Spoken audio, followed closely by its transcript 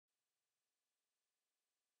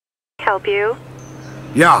Help you?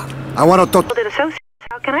 Yeah, I want to talk. Associates,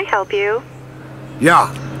 how can I help you?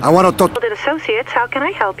 Yeah, I want to talk. Associates, how can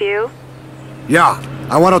I help you? Yeah,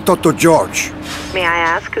 I want to talk to George. May I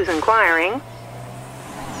ask who's inquiring?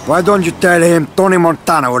 Why don't you tell him Tony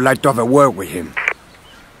Montana would like to have a word with him?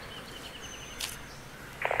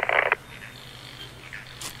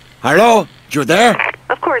 Hello? You there?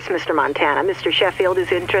 Of course, Mr. Montana. Mr. Sheffield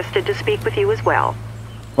is interested to speak with you as well.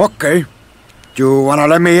 Okay. You wanna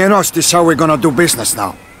let me in, or is this how we're gonna do business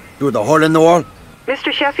now? Do the hole in the wall? Mr.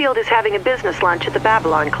 Sheffield is having a business lunch at the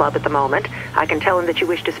Babylon Club at the moment. I can tell him that you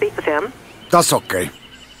wish to speak with him. That's okay.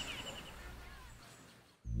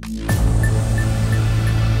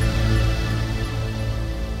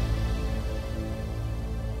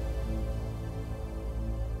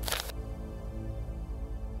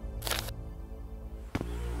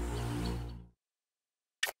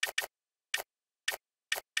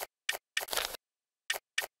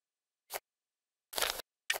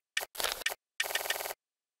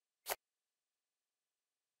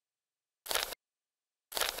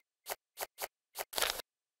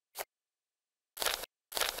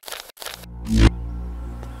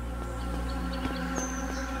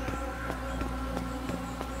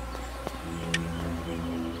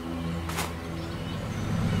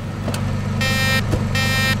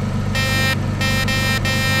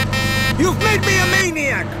 You've made me a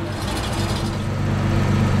maniac!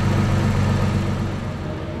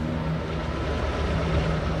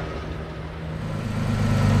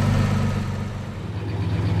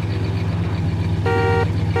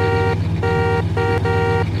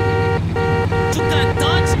 You can't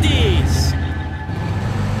touch this!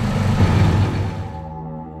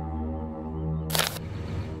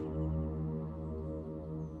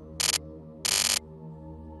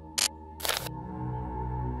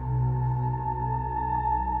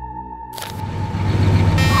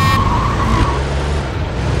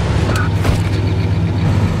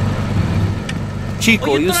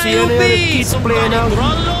 Chico, you see any other kids playing out?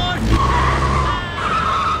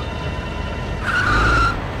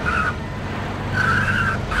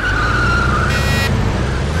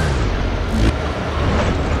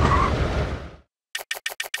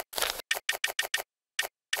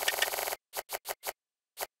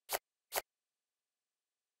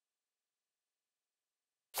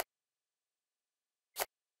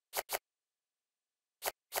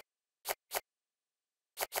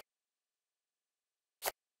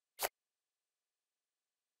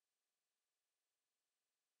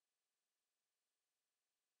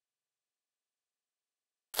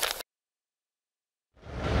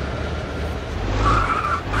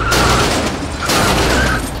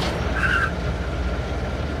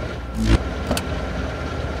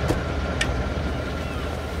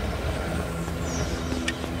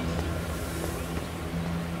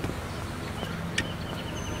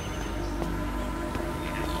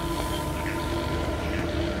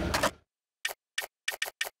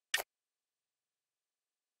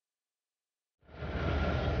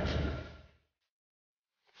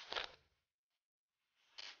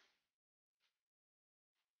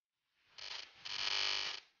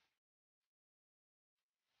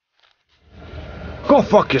 Go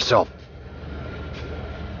fuck yourself.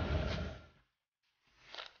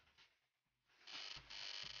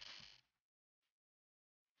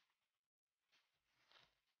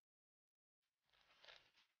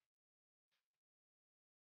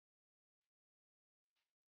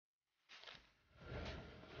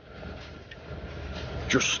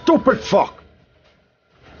 You stupid fuck!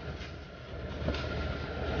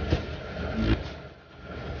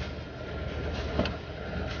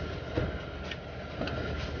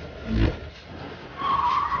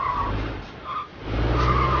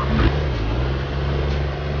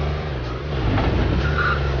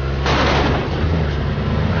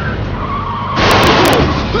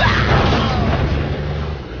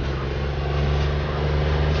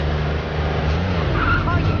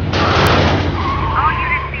 All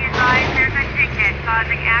units be advised, there's a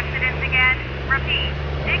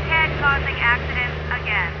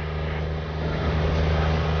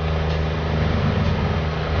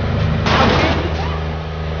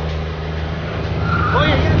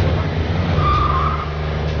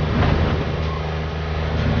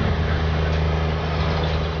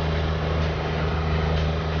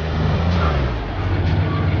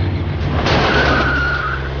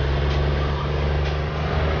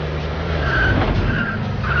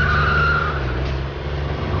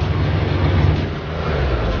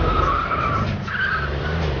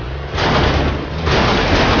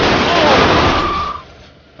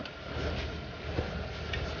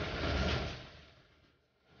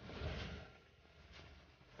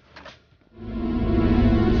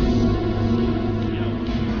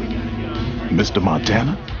Mr.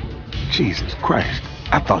 Montana? Jesus Christ,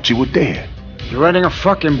 I thought you were dead. You writing a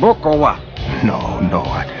fucking book or what? No,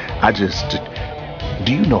 I just...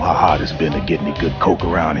 Do you know how hard it's been to get any good coke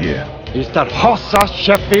around here? Is that Hossa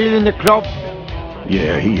Sheffield in the club?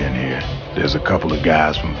 Yeah, he in here. There's a couple of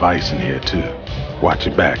guys from Vice in here, too. Watch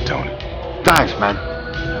your back, Tony. Thanks, man.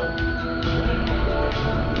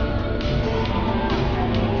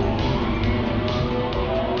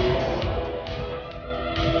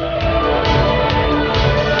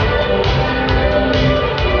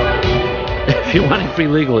 If you want free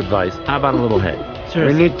legal advice, how about a little head?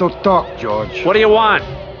 We need to talk, George. What do you want?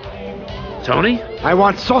 Tony? I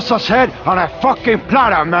want Sosa's head on a fucking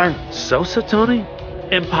platter, man. Sosa, Tony?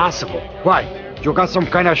 Impossible. Why? You got some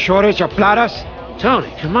kind of shortage of platters? Tony,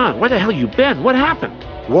 come on. Where the hell you been? What happened?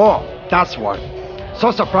 War, that's what.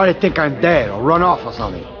 Sosa probably think I'm dead or run off or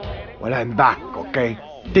something. Well, I'm back, okay?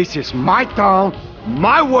 This is my town,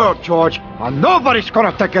 my world, George, and nobody's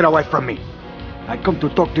gonna take it away from me. I come to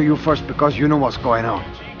talk to you first because you know what's going on.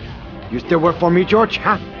 You still work for me, George,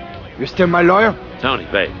 huh? You still my lawyer? Tony,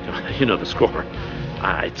 babe, you know the score.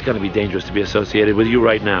 It's gonna be dangerous to be associated with you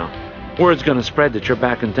right now. Word's gonna spread that you're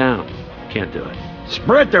back in town. Can't do it.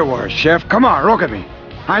 Spread the word, Chef. Come on, look at me.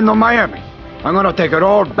 I know Miami. I'm gonna take it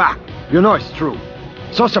all back. You know it's true.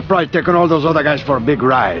 Sosa probably taking all those other guys for a big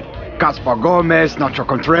ride. Gaspar Gomez, Nacho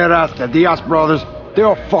Contreras, the Diaz brothers. They're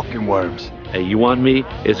all fucking worms. Hey, you want me?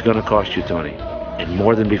 It's gonna cost you, Tony. And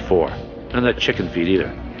more than before. And that chicken feed either.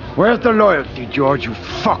 Where's the loyalty, George, you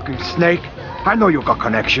fucking snake? I know you got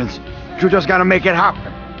connections. You just gotta make it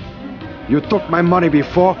happen. You took my money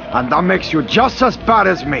before, and that makes you just as bad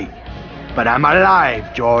as me. But I'm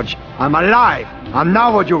alive, George. I'm alive. And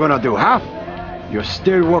now what you gonna do, huh? You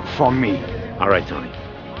still work for me. All right, Tony.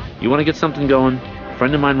 You want to get something going? A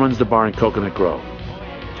friend of mine runs the bar in Coconut Grove.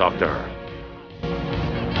 Talk to her.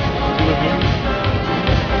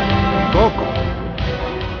 Coco.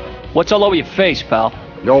 What's all over your face, pal?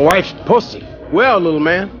 Your wife's pussy. Well, little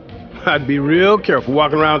man, I'd be real careful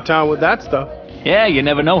walking around town with that stuff. Yeah, you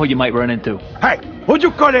never know who you might run into. Hey, who'd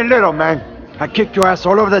you call it little, man? I kicked your ass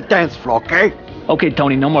all over the dance floor, okay? Okay,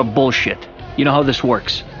 Tony, no more bullshit. You know how this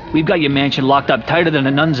works. We've got your mansion locked up tighter than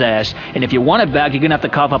a nun's ass, and if you want it back, you're gonna have to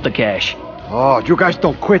cough up the cash. Oh, you guys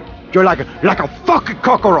don't quit. You're like a fucking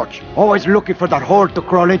cockroach, always looking for that hole to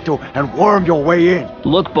crawl into and worm your way in.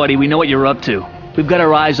 Look, buddy, we know what you're up to. We've got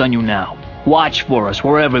our eyes on you now. Watch for us,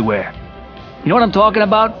 we're everywhere. You know what I'm talking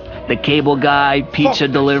about? The cable guy, pizza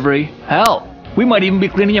delivery. Hell, we might even be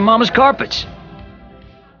cleaning your mama's carpets.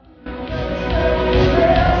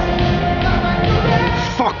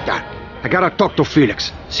 Fuck that. I gotta talk to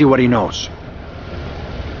Felix, see what he knows.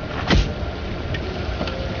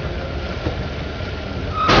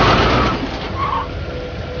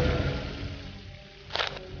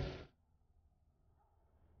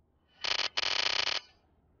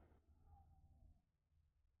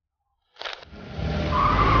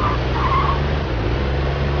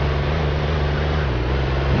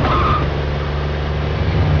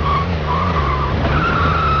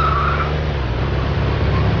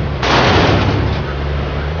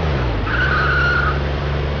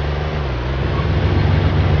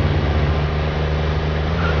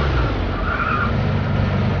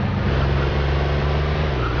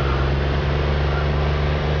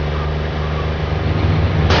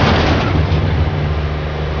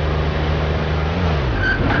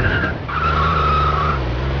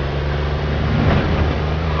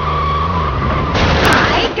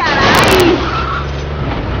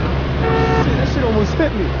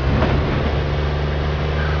 Hit me.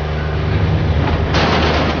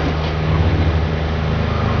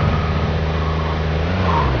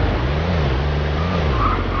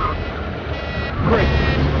 Great.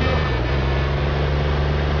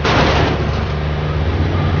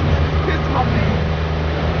 It's my man.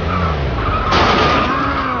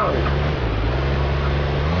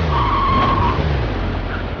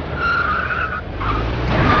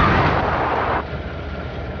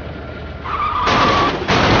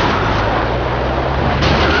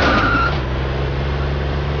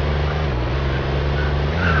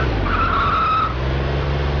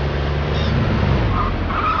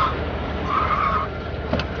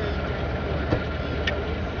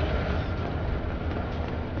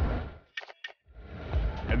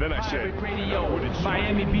 Then I said, Radio,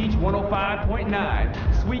 Miami Beach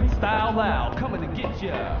 105.9. Sweet Style Loud, coming to get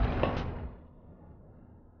ya.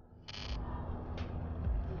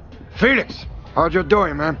 Felix, how'd you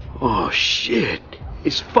doing, man? Oh, shit.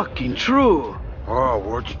 It's fucking true. Oh,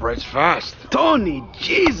 word spreads fast. Tony,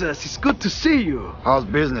 Jesus, it's good to see you. How's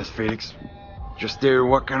business, Felix? You still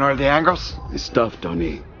working all the angles? It's tough,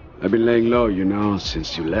 Tony. I've been laying low, you know,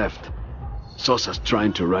 since you left. Sosa's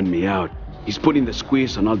trying to run me out. He's putting the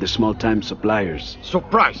squeeze on all the small-time suppliers.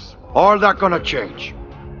 Surprise! All that gonna change.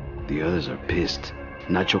 The others are pissed.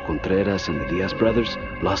 Nacho Contreras and the Diaz brothers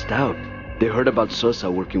lost out. They heard about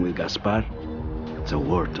Sosa working with Gaspar. It's a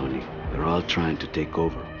war, Tony. They're all trying to take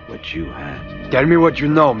over what you had. Tell me what you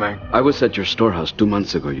know, man. I was at your storehouse 2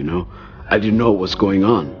 months ago, you know. I didn't know what was going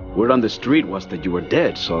on. Word on the street was that you were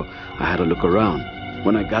dead, so I had to look around.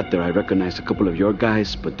 When I got there, I recognized a couple of your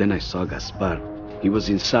guys, but then I saw Gaspar. He was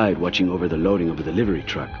inside watching over the loading of a delivery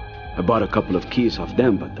truck. I bought a couple of keys off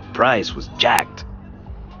them, but the price was jacked.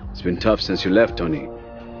 It's been tough since you left, Tony.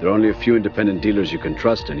 There are only a few independent dealers you can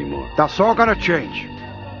trust anymore. That's all gonna change.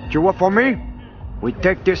 You work for me? We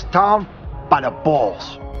take this town by the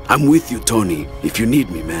balls. I'm with you, Tony, if you need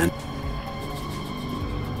me, man.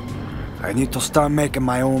 I need to start making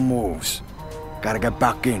my own moves. Gotta get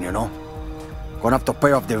back in, you know? Gonna have to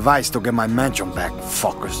pay off the Vice to get my mansion back,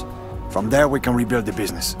 fuckers. From there, we can rebuild the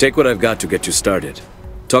business. Take what I've got to get you started.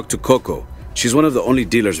 Talk to Coco. She's one of the only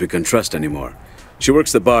dealers we can trust anymore. She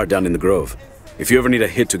works the bar down in the Grove. If you ever need a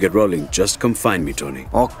hit to get rolling, just come find me, Tony.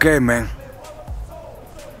 Okay, man.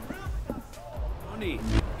 Tony,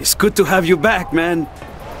 it's good to have you back, man.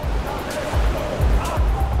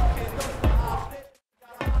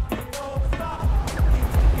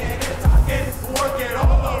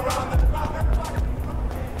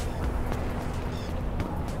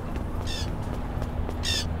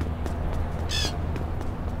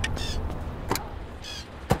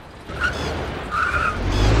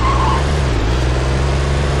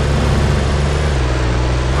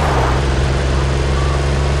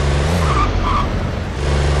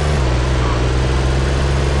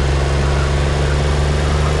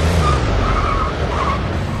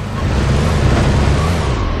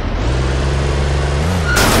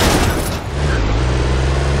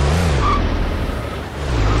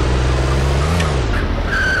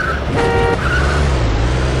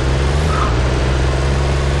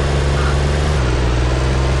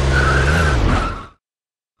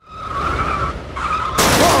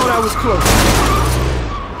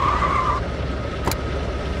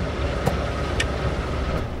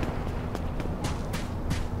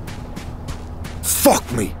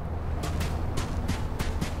 Fuck me!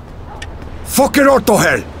 Fucking auto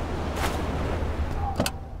hell!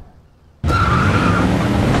 I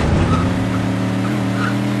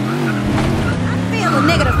feel a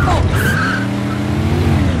negative force.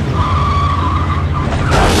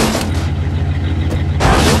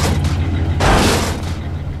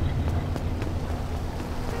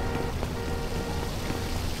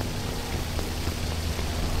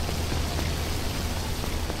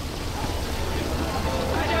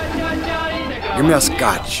 Give me a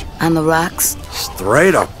scotch. On the rocks?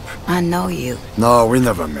 Straight up. I know you. No, we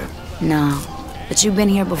never met. No, but you've been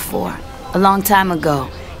here before. A long time ago,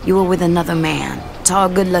 you were with another man. Tall,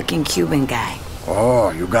 good-looking Cuban guy. Oh,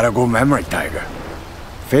 you got a good memory, Tiger.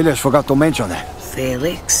 Felix forgot to mention that.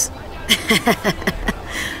 Felix?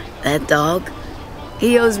 That dog?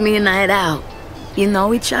 He owes me a night out. You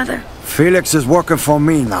know each other? Felix is working for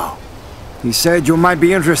me now. He said you might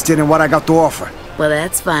be interested in what I got to offer. Well,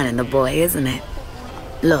 that's fine in the boy, isn't it?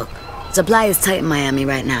 Look, supply is tight in Miami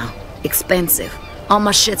right now. Expensive. All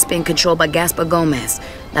my shit's being controlled by Gaspar Gomez.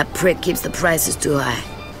 That prick keeps the prices too high.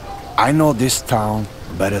 I know this town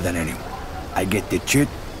better than anyone. I get the shit,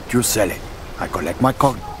 you sell it. I collect my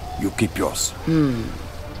cut, you keep yours.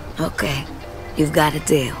 Okay. You've got a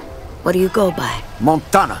deal. What do you go by?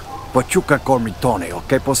 Montana, but you can call me Tony,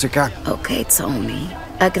 okay, pussycat? Okay, Tony.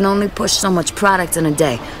 I can only push so much product in a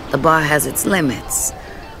day. The bar has its limits.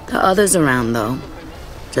 There are others around, though.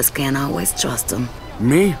 Just can't always trust them.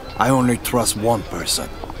 Me? I only trust one person.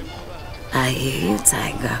 I hear you,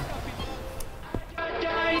 Tiger.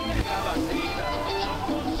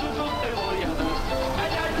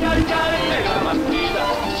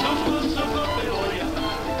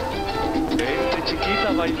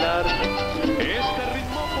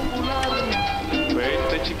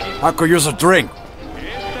 I could use a drink.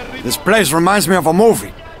 This place reminds me of a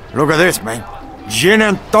movie. Look at this, man. Gin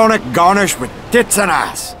and tonic garnished with tits and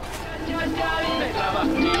ass.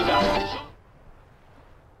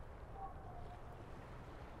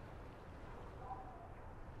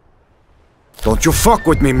 Don't you fuck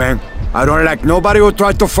with me, man. I don't like nobody who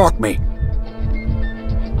tried to fuck me.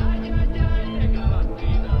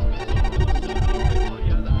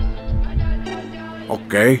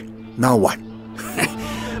 Okay, now what?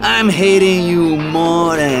 I'm hating you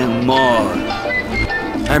more and more.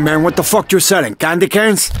 Hey man, what the fuck you selling? Candy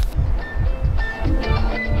canes?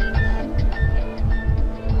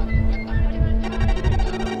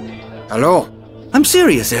 Hello? I'm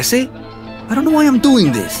serious, Ese. I don't know why I'm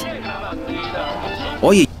doing this.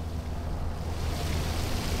 Oye.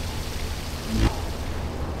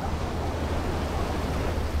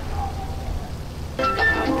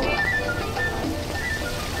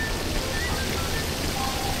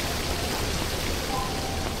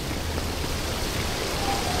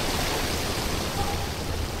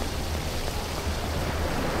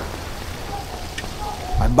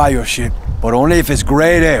 I'll buy your shit, but only if it's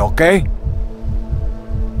grade A, okay?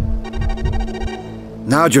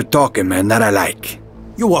 Now you're talking, man, that I like.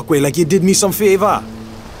 You walk away like you did me some favor.